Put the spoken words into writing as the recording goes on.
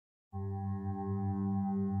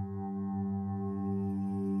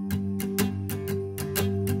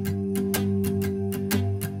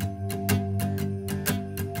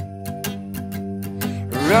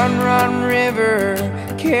Run, run, river,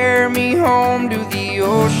 carry me home to the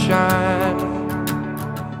ocean.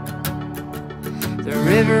 The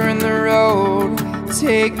river and the road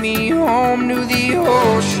take me home to the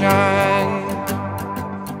ocean.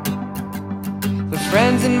 The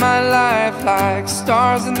friends in my life, like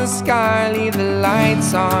stars in the sky, leave the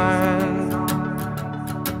lights on.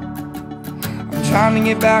 I'm trying to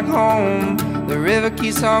get back home. The river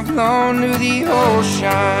keeps on flowing to the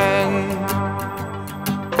ocean.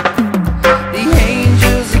 The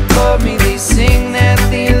angels above me, they sing that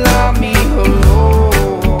they love me, oh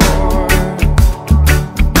Lord.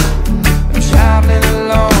 I'm traveling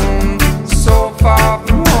alone, so far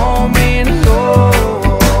from home and alone.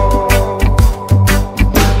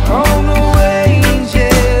 Oh no,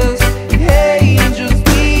 angels, angels,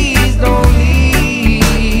 please don't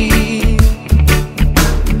leave.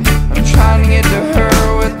 I'm trying to get to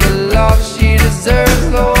her with the love she deserves,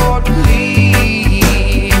 Lord, please.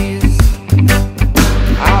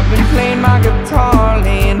 I've been playing my guitar,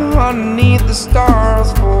 laying underneath the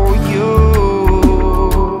stars for you.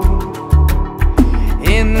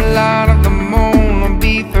 In the light of the moon, I'll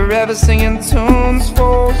be forever singing tunes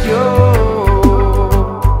for you.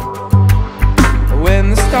 When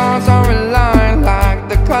the stars are aligned, like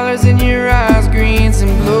the colors in your eyes, greens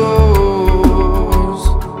and blues.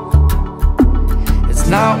 It's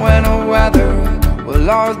not when or whether, we'll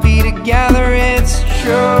always be together, it's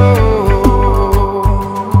true.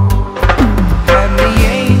 And the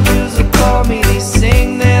angels above me, they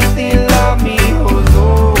sing that they love me, oh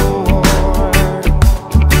Lord.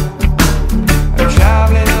 I'm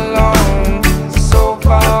traveling alone, so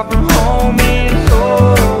far from home and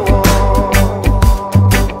alone.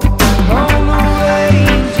 Oh no,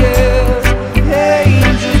 angels,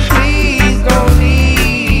 angels, please don't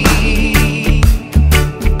leave.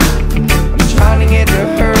 I'm trying to get to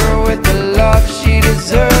her with the love she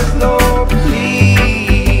deserves, Lord, please.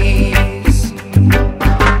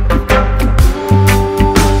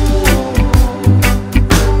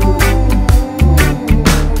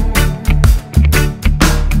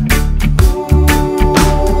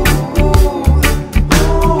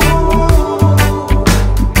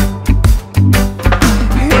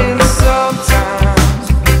 And sometimes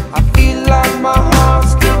I feel like my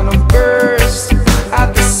heart's gonna burst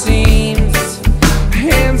at the seams.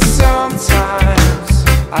 And sometimes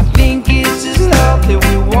I think it's just love that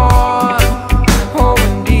we want, oh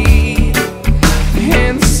indeed.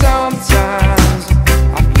 And sometimes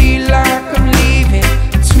I feel like I'm leaving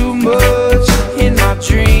too much in my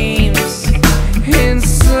dreams. And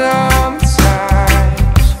sometimes,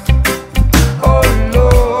 oh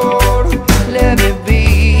Lord, let it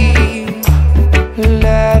be,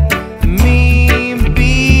 let me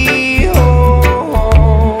be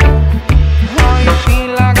whole. How you feel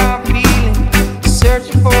like I'm feeling,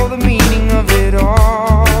 searching for the meaning of it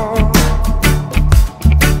all.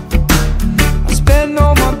 I spend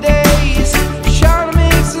all my days trying to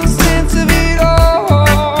make some sense of it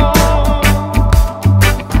all.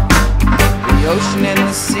 The ocean and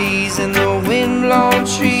the seas and the wind-blown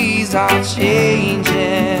trees are changing.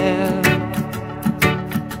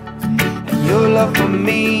 And your love for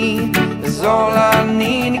me is all I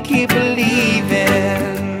need to